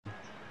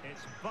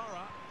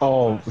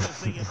Oh,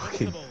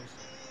 fucking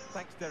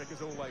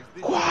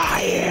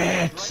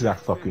quiet! That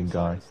fucking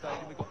guy.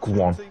 Oh,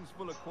 go on.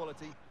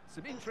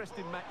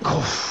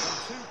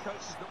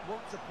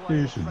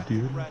 There's a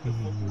beautiful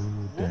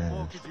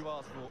dance.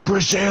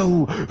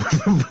 Brazil!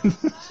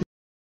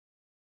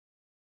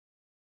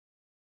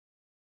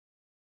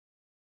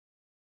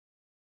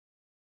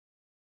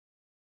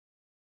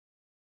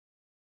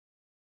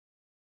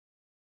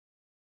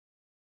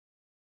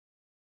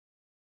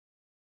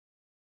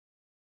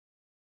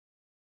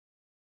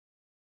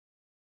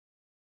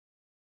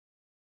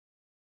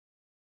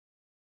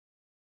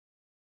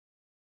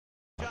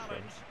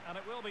 Challenge, and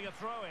it will be a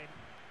throw-in.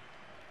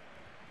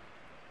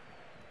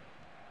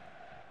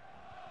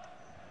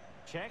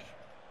 Check.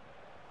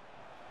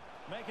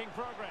 Making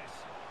progress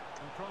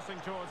and crossing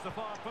towards the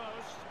far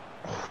post.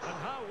 And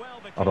how well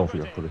the I don't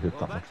think I keeper could have hit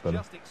that much better.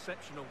 Just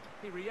exceptional.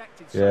 He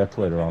reacted Yeah,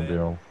 played around the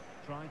hole.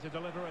 Trying to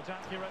deliver it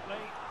accurately.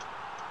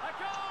 A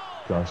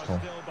goal! Guys, Tom.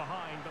 Still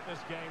behind, but this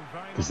game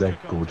very Because much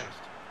they're a good. contest.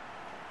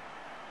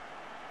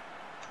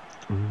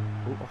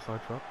 Oh,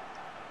 offside trap.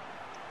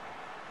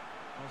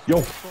 Yo!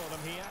 For them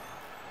here.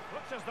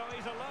 Looks as though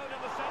he's alone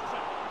in the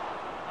centre.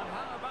 And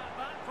how about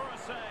that for a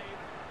save?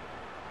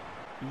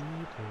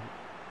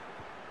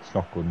 It's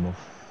not good enough.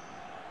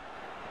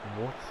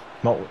 What?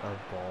 Not A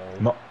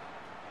ball. Not.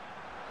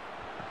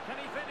 Can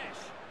he finish?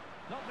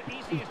 Not the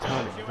He's easiest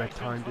timed it, situations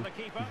red-timed for the it.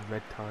 keeper. He's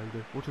red-timed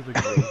it. What does the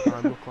game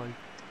time look like?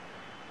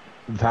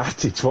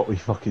 That it's what we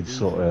fucking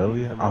saw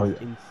earlier. The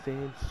most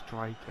insane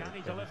striker. Can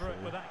he deliver it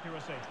with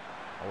accuracy?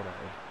 Hold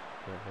ahead.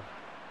 Go ahead.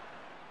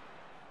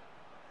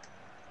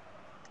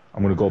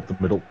 I'm gonna go up the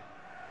middle.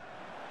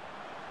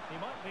 He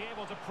might be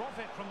able to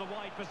profit from the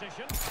wide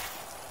position.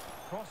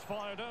 Cross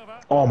fired over.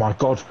 Oh my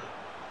god!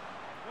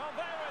 Well,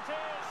 there it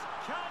is.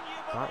 Can you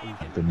That believe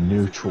is it? The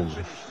neutrals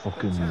are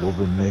fucking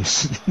loving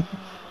this. They've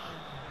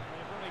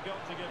really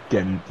got to give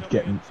getting credit to the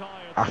getting entire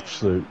team,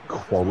 absolute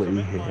because this was a quality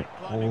bit here. like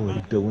climbing Holy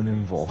Mount Dylan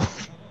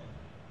involved.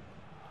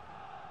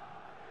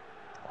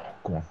 Oh,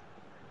 go on.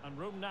 And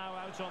room now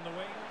out on the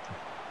wing.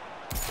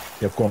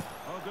 Yep, go on.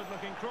 Oh, good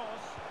looking cross.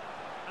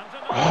 And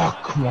Oh,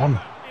 come on.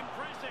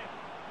 Impressive.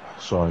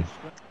 Sorry.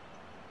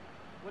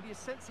 Well, you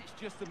sense it's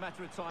just a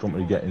matter of time. Don't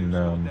really before get they in do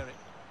score, Derek.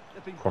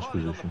 They've been cross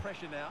piling on position. the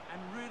pressure now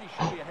and really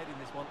should be ahead in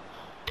this one.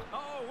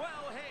 Oh,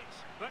 well hit.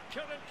 But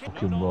couldn't keep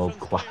Fucking no world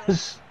nonsense class.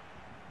 clearance.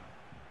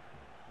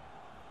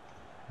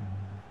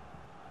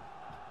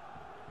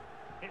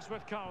 It's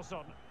with Carlson.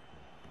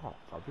 Oh,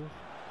 fabulous.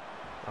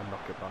 I'll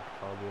knock it back,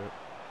 Fabio.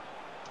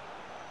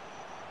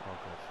 Oh,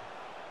 God.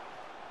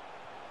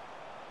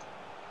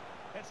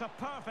 It's a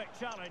perfect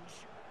challenge.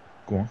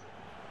 Go on.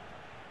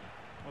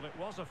 Well, it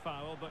was a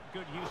foul, but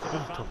good use of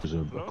advantage.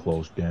 It's a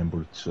close game, but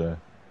it's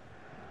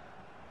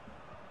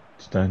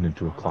turned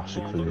into a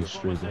classic for the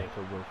history. For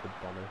Wilfred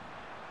Bonner.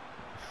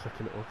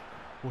 Flicking it up.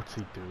 What's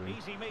he doing?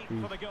 Easy meat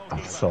for the goalkeeper.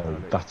 I'm sorry,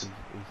 that's He's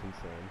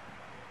insane.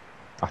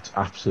 that's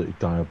absolutely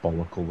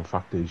diabolical. The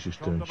fact that he's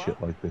just doing shit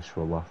like this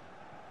for a laugh.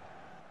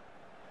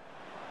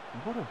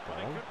 What a Well,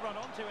 he ball. could run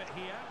onto it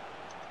here.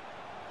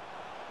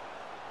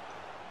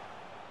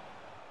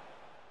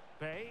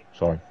 Bay.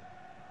 Sorry.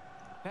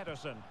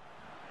 Pedersen.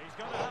 He's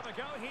going to have a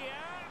go here.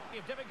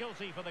 Give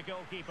difficulty for the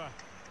goalkeeper.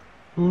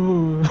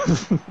 Ooh. Well,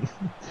 the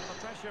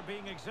pressure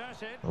being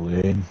exerted.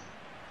 Elaine.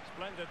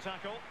 Splendid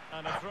tackle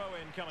and a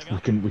throw-in coming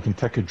up. We can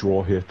take a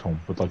draw here, Tom.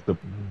 But like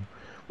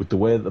with the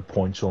way that the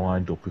points are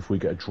lined up, if we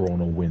get a draw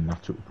and a win,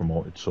 that's what we're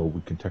promoted. So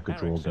we can take a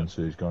draw against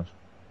these guys.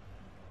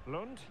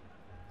 Lund.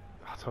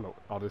 I don't know.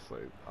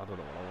 Honestly, I don't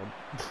know what I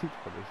want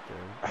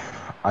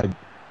for this game.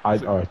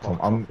 Alright, Tom.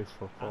 And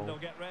they'll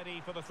get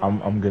ready for the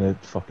throw-in. I'm gonna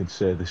fucking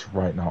say this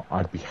right now.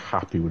 I'd be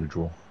happy with a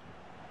draw.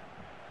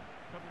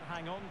 Couldn't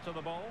hang on to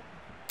the ball.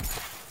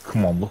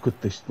 Come on, look at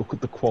this. Look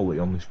at the quality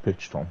on this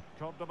pitch, Tom.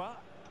 Cordoba.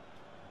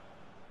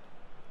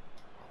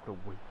 What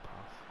a weak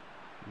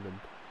pass.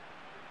 Limp.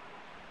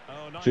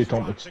 Oh, nice See,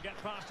 Tom, try it's to get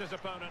past his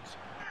opponent.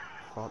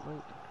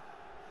 Fortnite.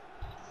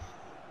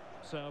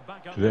 So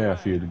back up today I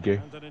feel the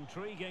game. and an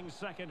intriguing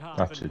second half.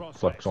 That's in it. prospect.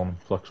 Flex on him.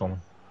 Flex on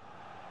him.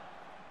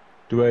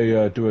 Do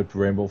a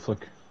rainbow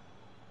flick.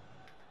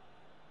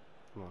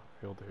 No,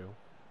 heel to heel.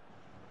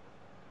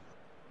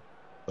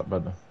 Is that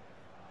better?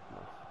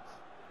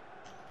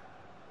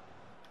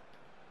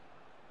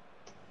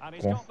 And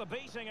he's Go on. got the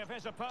beating of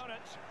his opponent.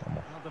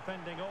 Well,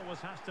 defending always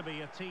has to be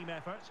a team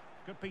effort.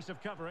 Good piece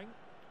of covering.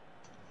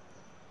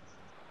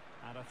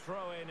 And a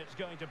throw-in it's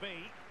going to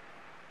be.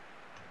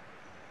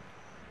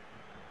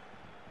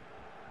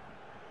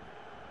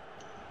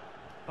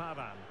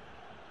 Baban.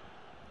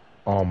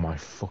 Oh my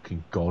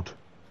fucking god!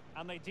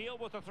 And they deal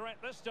with the threat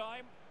this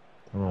time.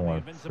 I don't know And the why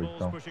I freaked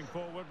Invincibles out. pushing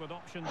forward with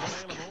options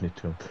Giving available. it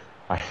to him.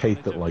 I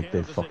hate that like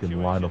they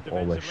fucking line up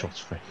all their shots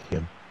for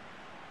him.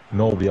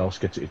 Nobody else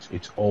gets it.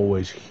 It's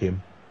always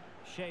him.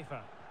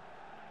 Schaefer.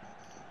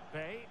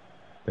 Bay.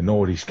 They know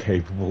what he's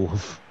capable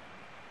of.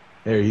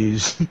 There he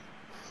is.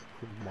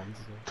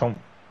 Monster. Tom,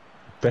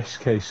 best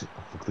case.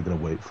 Oh, look, they're gonna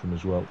wait for him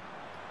as well.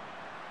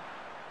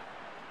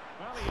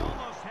 Well, he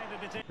almost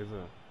headed it in. Is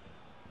it?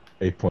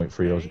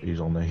 8.3 he's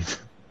on 8.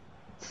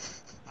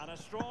 And a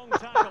strong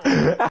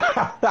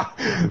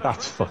tackle.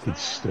 That's fucking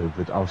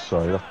stupid. I'm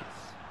sorry. That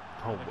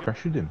Oh,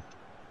 pressured him.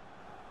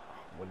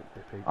 when it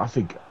defeats. I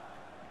think.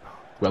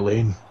 Well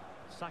in.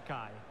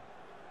 Sakai.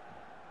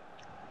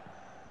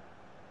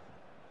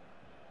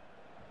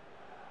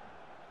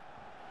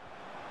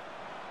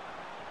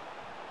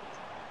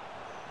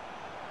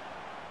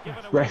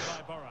 Given away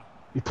Ref. by Borough.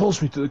 He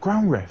pulls me to the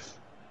ground, ref.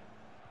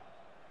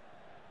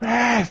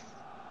 Ref!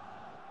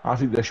 I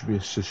think there should be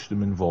a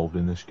system involved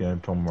in this game,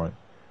 Tom, right?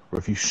 Where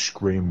if you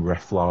scream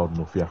ref loud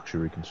enough, he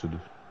actually reconsiders.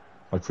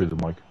 Like through the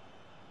mic.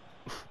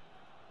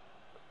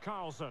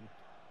 Carlson.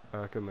 I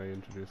reckon they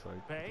introduce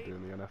like Bay. to do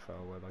in the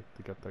NFL where like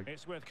to get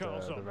It's with the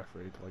Carlson.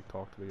 referee to like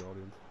talk to the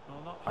audience.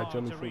 Well, not I hard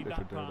genuinely to think read they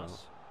should that do that.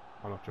 pass.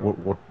 I'm not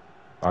joking. What?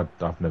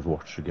 I've never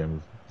watched a game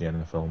of the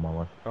NFL in my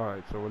life.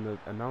 Alright, so when they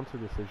announce a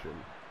decision,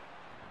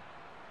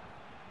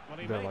 Well,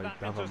 he They're made like, that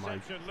they have a mic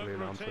interception for the look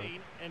announcer.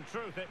 routine. In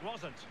truth, it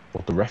wasn't.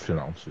 What, the ref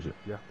announces it?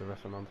 yeah, the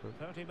ref announcer,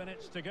 30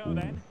 minutes to go Ooh.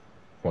 then.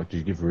 Like, does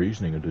he give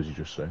reasoning or does he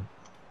just say?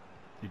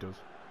 he does.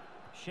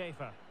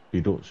 Schaefer. He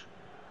does.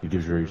 He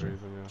gives reasoning.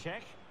 Yeah.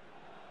 Check.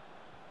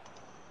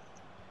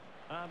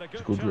 And a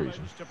good good challenge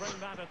reason. to bring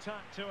that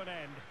attack to an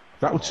end.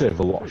 That would save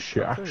a lot of That's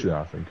shit, it. actually,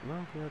 I think.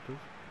 No, yeah, it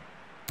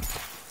does.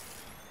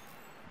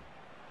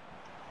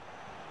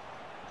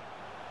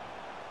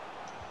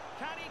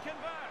 Can he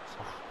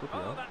convert? Good Oh,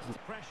 yeah. that's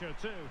pressure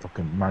too.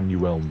 Fucking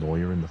Manuel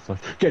Neuer in the flesh.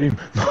 Get him!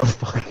 No,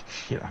 fucking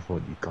shit, I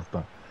thought you got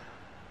that.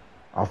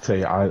 I'll tell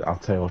you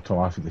what, Tom,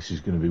 I think this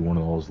is going to be one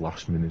of those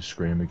last-minute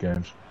screamer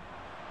games.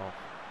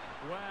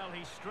 Well,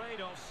 he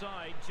strayed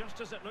offside just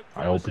as it looked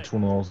I promising. hope it's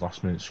one of those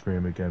last-minute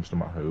screamer games, no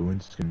matter who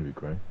wins, it's going to be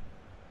great.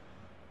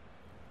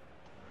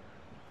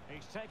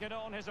 He's taken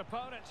on his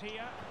opponent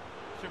here.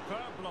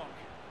 Superb block.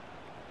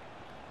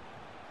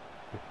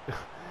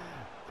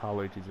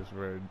 Paolucci just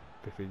ruined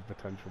Biffy's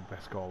potential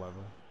best goal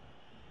ever.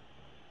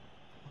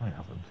 I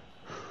haven't.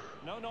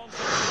 No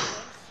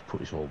nonsense. Put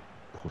his whole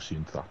pussy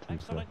into that, to be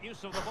fair. Excellent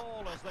use of the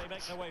ball as they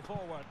make their way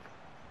forward.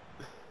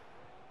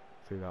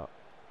 See that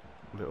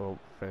little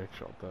fake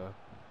shot there?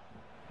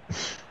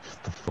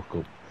 Shut the fuck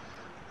up.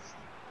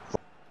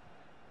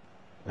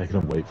 They're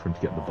going to wait for him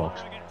to get in the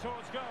box. Firing it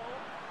towards goal.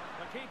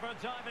 The keeper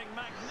diving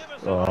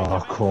magnificently. Oh,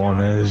 to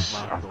corners.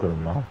 Mark I've got to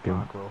Wilford, mark him.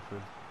 Mark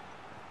Wilford.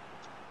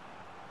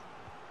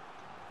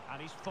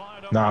 And he's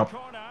fired up Now. the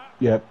corner.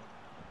 Yep.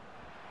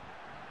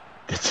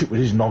 Gets it with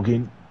his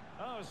noggin.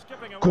 Oh,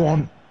 skipping away. Go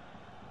on.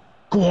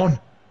 Go on.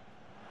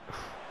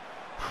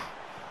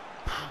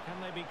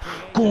 Can they be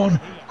creative Go on. here?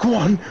 Go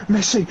on.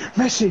 Messi.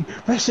 Messi.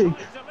 Messi.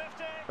 Tries to lift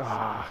it.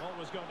 Ah.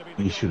 Always going to be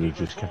the He should have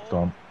goalkeeper's just kept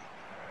ball. on.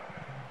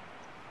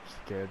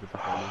 Scared the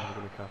defenders were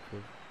going to catch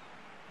it.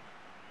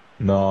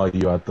 No,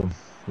 you had them.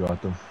 You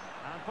had them.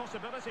 And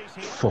possibilities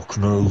here. Fuck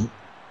no.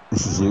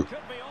 This is it. Could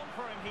be on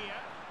for him here.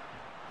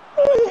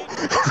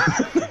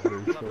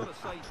 Crucial, Well, I've got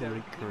to say,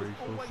 Derek, absolute he was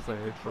crucial always in save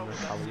control from the of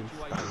that Italian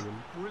situation.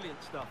 stallion.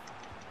 Brilliant stuff.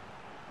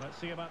 Let's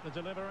see about the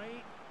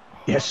delivery.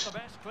 Yes. Not the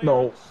best No.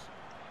 clearance.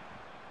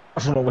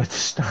 I don't know where to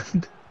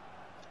stand.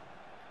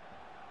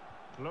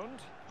 Lund.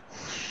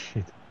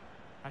 Shit.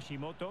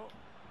 Hashimoto.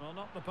 Well,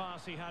 not the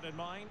pass he had in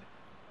mind.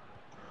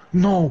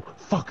 No.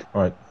 Fuck.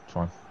 Alright, it's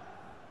fine.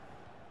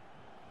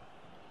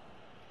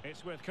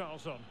 It's with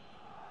Carlson.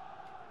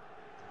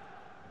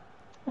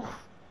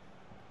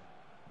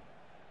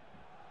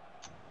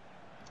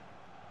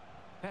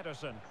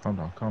 Pedersen. Calm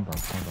down, calm down,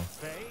 calm down.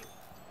 Bay.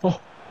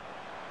 Oh,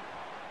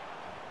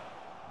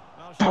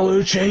 Well,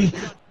 Paolucci!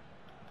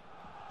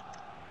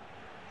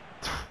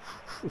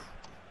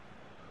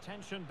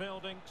 Tension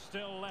building,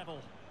 still level.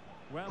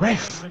 Well,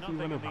 Ref! to He nothing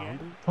went in the around end.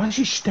 him. Why has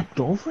he stepped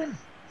over him?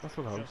 That's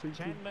what I was Just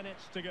thinking. 10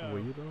 minutes to go.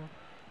 Weirdo.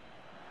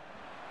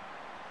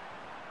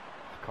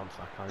 I can't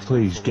sack him.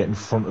 Please get in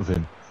front of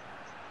him.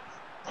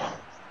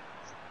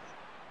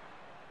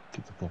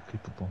 Keep the ball,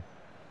 keep the ball.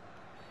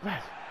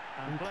 Ref,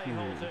 And Thank play you.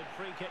 halted,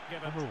 free kick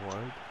given. have a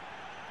word.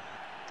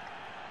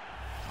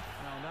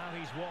 Well, now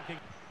he's walking.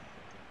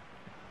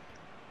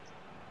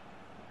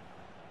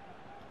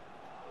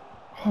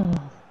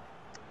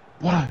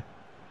 What?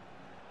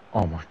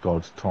 Oh my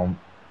god, Tom.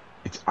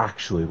 It's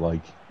actually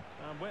like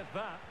And with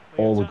that,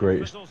 all the attack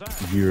greatest fizzles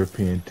out.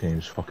 European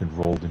teams fucking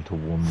rolled into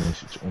one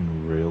this. It's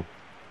unreal.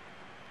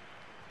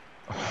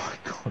 Oh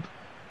my god.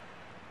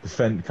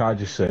 Can I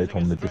just say,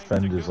 Tom, the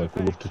defenders, like,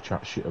 we love to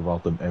chat shit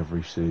about them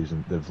every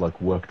season. They've,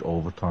 like, worked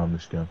overtime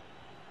this game.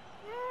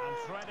 And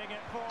threading it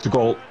It's a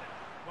goal. forward.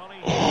 Well,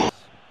 he hits.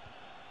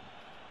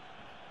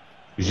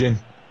 He's in.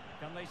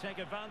 Can they take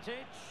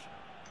advantage?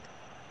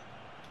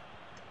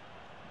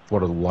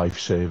 What a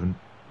life-saving.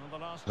 Well,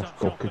 the last That's touch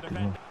goal off the kick as well.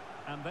 defender.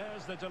 And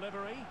there's the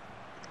delivery.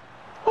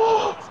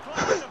 It's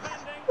close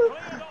defending,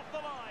 cleared off the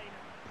line.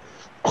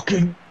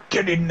 Fucking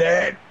get in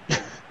there!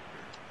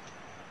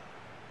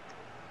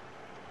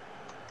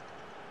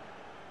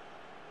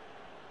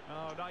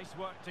 Oh, nice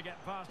work to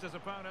get past his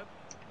opponent.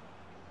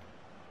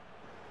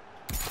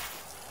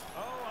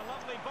 Oh, a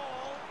lovely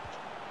ball.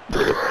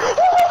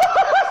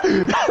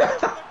 The great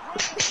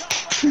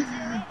comeback you're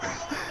ever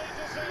likely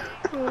to see.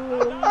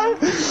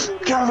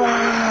 Come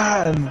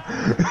on!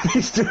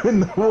 He's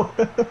doing the work.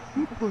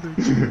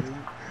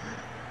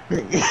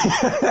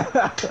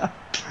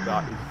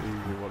 That is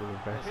easily one of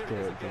the best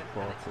games of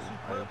Fortune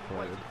I have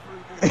played.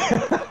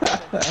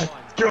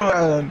 Come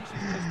on!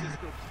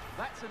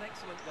 That's an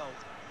excellent goal.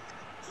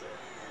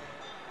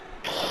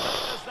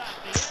 Is that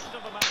the end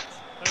of the match?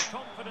 Their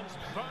confidence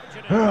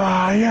verging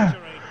Ah, yeah.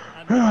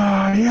 and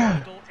Ah, the yeah.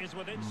 title is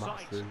within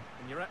sight. Massive.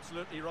 And you're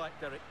absolutely right,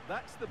 Derek.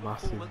 That's the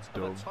Massive performance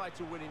of a dub.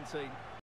 title-winning team.